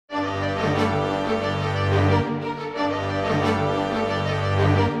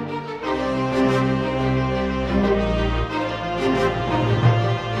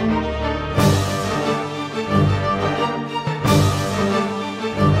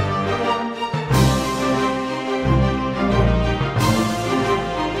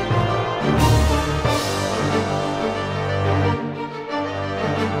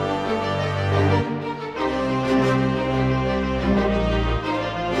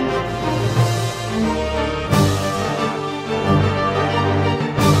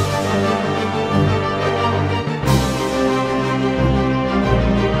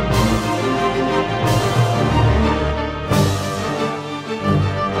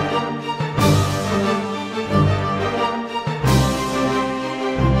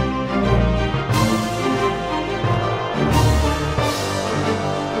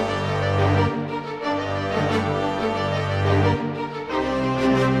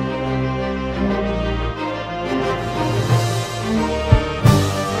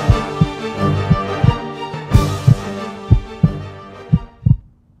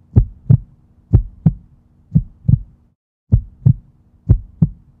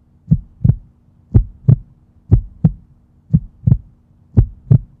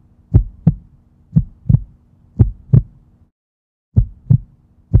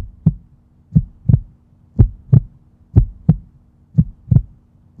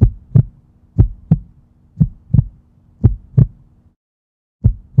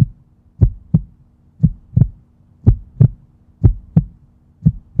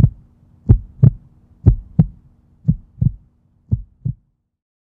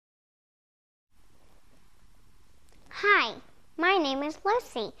name is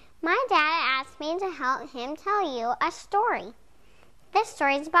Lucy. My dad asked me to help him tell you a story. This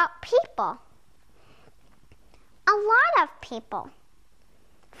story is about people. A lot of people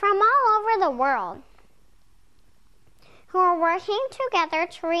from all over the world who are working together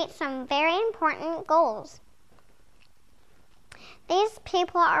to reach some very important goals. These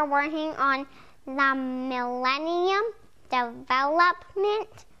people are working on the Millennium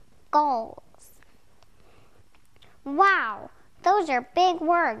Development Goals. Wow, those are big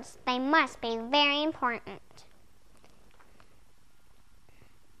words. They must be very important.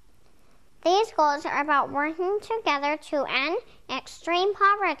 These goals are about working together to end extreme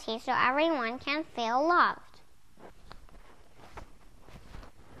poverty so everyone can feel loved.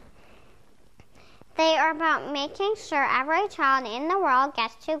 They are about making sure every child in the world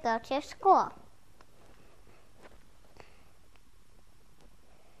gets to go to school.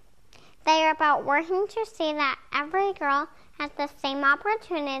 They are about working to see that every girl has the same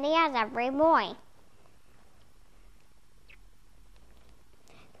opportunity as every boy.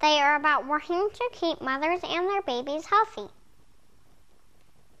 They are about working to keep mothers and their babies healthy.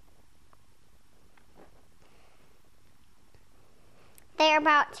 They are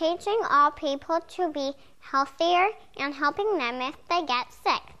about teaching all people to be healthier and helping them if they get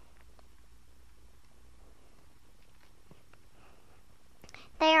sick.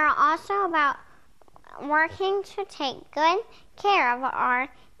 They are also about working to take good care of our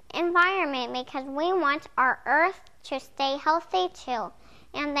environment because we want our earth to stay healthy too.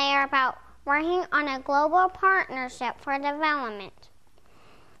 And they are about working on a global partnership for development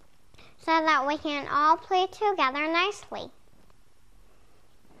so that we can all play together nicely.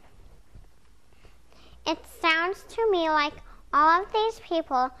 It sounds to me like all of these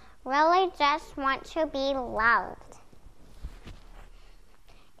people really just want to be loved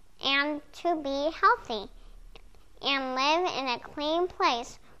and to be healthy and live in a clean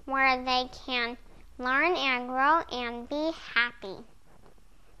place where they can learn and grow and be happy.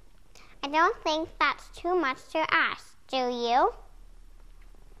 I don't think that's too much to ask, do you?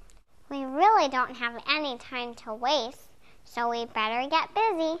 We really don't have any time to waste, so we better get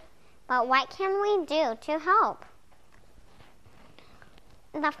busy. But what can we do to help?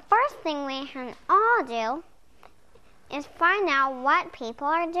 The first thing we can all do is find out what people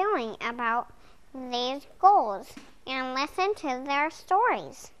are doing about these goals and listen to their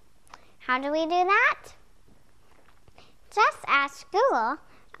stories. How do we do that? Just ask Google,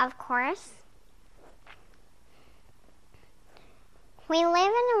 of course. We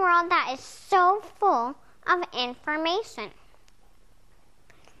live in a world that is so full of information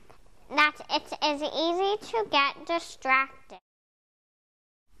that it is easy to get distracted.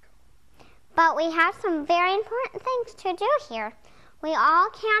 But we have some very important things to do here. We all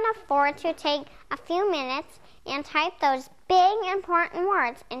can't afford to take a few minutes and type those big important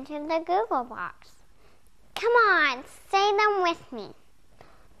words into the Google box. Come on, say them with me.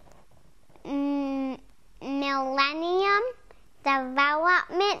 Millennium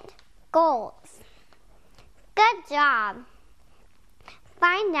Development Goals. Good job.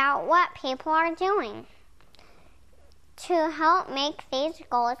 Find out what people are doing to help make these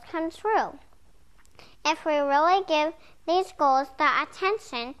goals come true. If we really give these goals the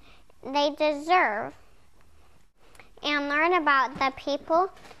attention they deserve and learn about the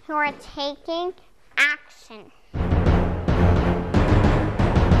people who are taking action.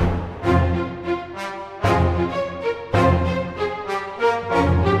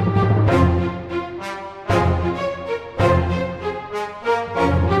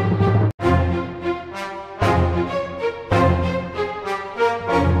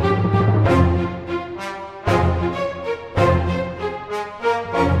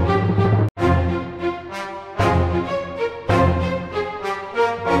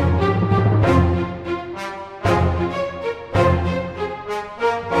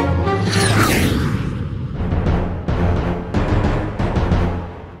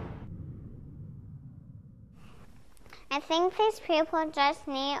 I think these people just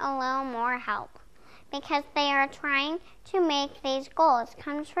need a little more help because they are trying to make these goals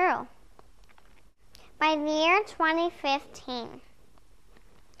come true. By the year 2015,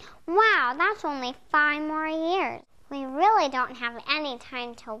 wow, that's only 5 more years. We really don't have any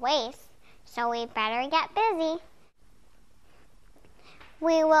time to waste, so we better get busy.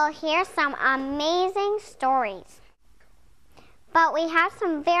 We will hear some amazing stories. But we have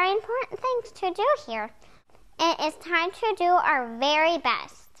some very important things to do here. It is time to do our very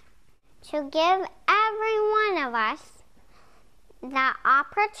best to give every one of us the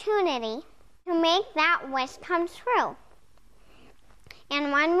opportunity to make that wish come true.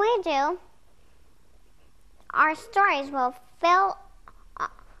 And when we do, our stories will Fill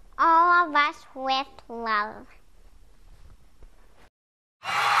all of us with love.